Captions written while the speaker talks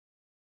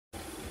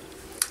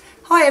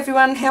Hi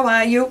everyone, how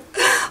are you?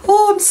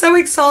 Oh, I'm so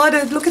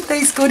excited. Look at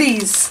these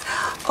goodies.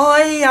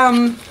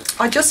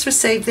 I just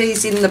received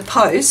these in the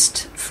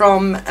post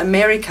from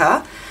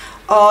America.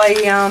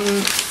 I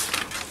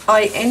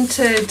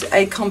entered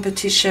a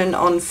competition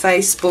on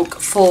Facebook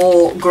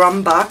for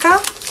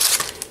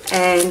GRUMBACHER,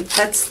 and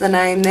that's the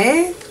name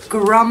there,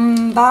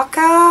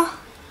 GRUMBACHER.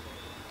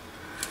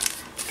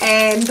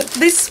 And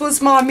this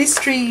was my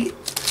mystery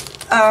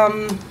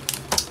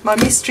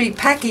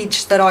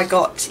package that I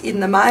got in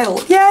the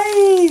mail.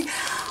 Yay!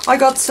 I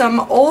got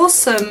some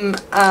awesome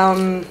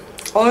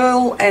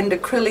oil and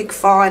acrylic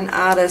fine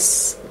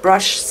artist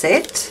brush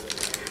set.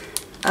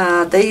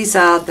 These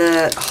are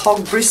the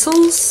hog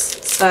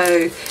bristles,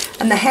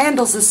 and the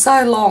handles are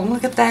so long,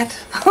 look at that.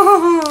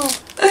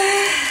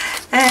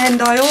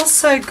 And I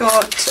also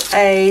got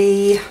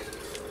a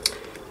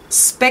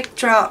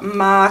Spectra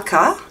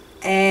marker,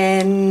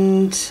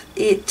 and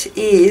it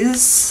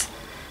is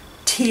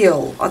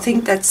teal. I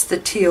think that's the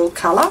teal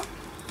colour.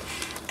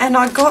 And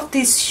I got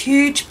this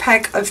huge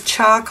pack of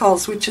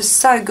charcoals, which is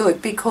so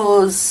good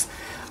because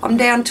I'm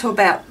down to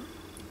about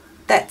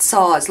that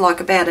size, like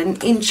about an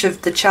inch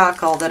of the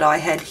charcoal that I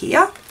had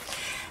here.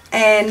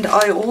 And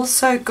I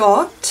also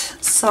got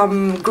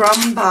some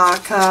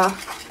GRUMBACHER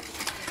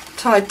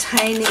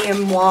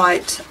titanium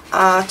white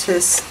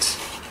artist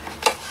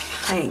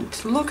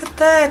paint. Look at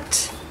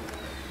that.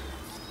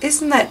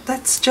 Isn't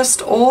that's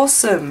just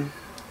awesome.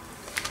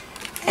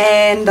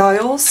 And I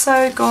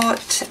also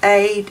got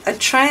a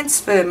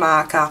transfer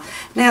marker.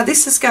 Now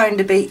this is going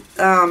to be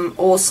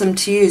awesome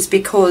to use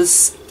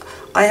because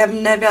I have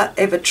never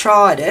ever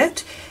tried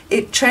it.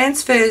 It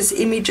transfers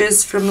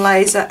images from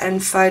laser and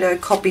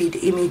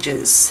photocopied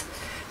images.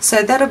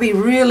 So that'll be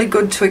really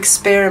good to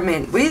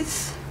experiment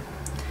with.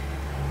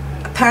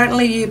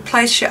 Apparently you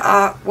place your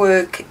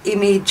artwork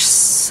image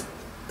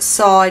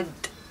side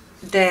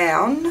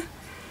down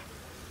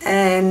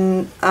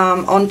and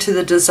onto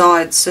the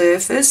desired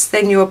surface.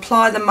 Then you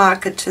apply the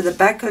marker to the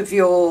back of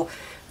your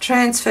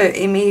transfer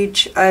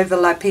image,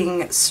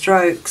 overlapping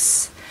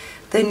strokes.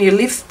 Then you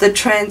lift the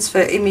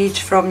transfer image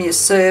from your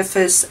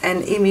surface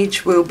and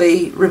image will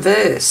be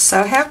reversed.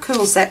 So how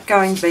cool is that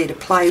going to be to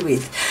play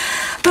with?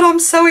 But I'm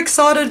so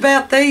excited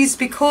about these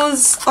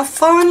because I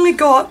finally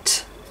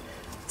got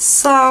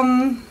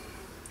some,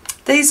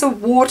 these are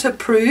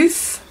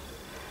waterproof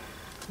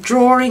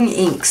drawing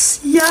inks.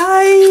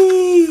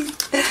 Yay!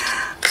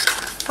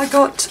 I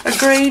got a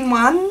green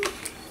one,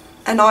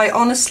 and I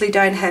honestly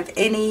don't have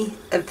any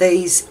of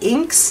these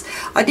inks.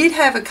 I did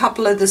have a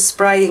couple of the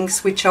spray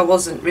inks which I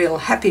wasn't real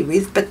happy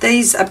with, but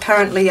these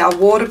apparently are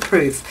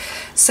waterproof.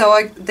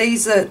 So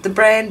these are, the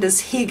brand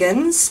is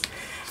Higgins,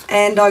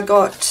 and I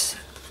got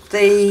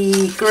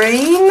the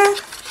green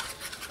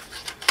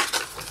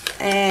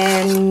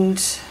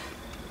and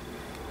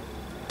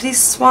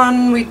this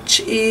one, which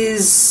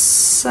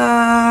is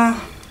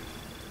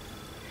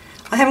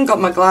I haven't got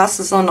my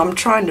glasses on, I'm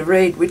trying to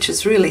read, which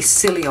is really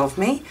silly of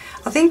me.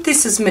 I think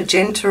this is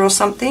magenta or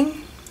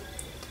something.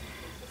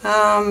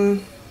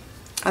 I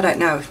don't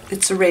know,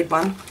 it's a red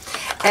one.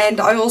 And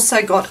I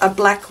also got a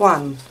black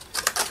one.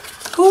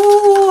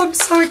 Oh, I'm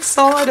so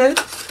excited.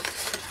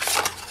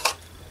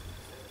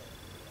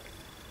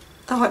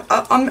 Oh,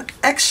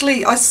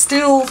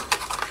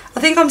 I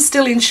think I'm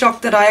still in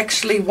shock that I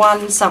actually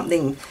won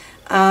something.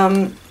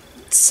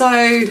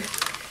 So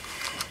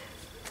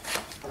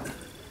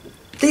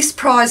this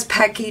prize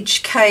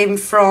package came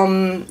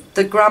from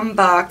the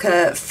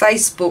GRUMBACHER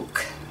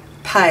Facebook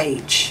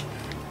page,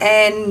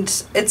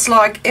 and it's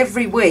like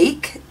every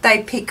week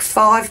they pick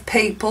 5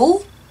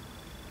 people.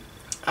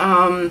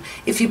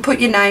 If you put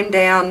your name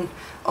down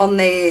on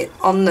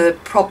the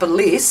proper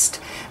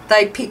list,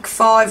 they pick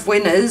 5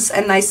 winners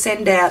and they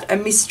send out a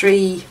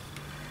mystery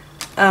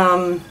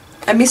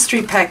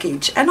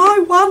package, and I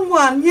won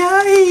one.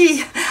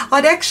 Yay!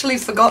 I'd actually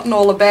forgotten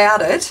all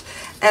about it,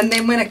 and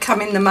then when it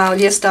came in the mail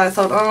yesterday I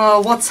thought,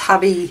 oh, what's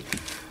hubby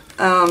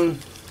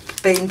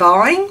been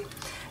buying?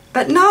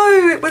 But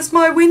no, it was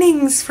my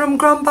winnings from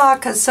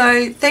GRUMBACHER.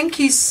 So thank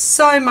you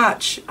so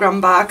much,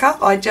 GRUMBACHER.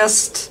 I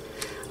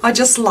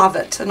just love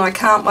it, and I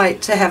can't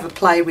wait to have a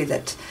play with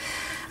it.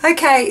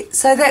 Okay,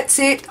 so that's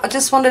it. I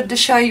just wanted to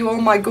show you all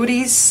my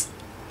goodies.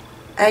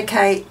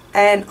 Okay,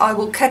 and I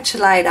will catch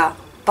you later.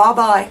 Bye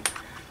bye.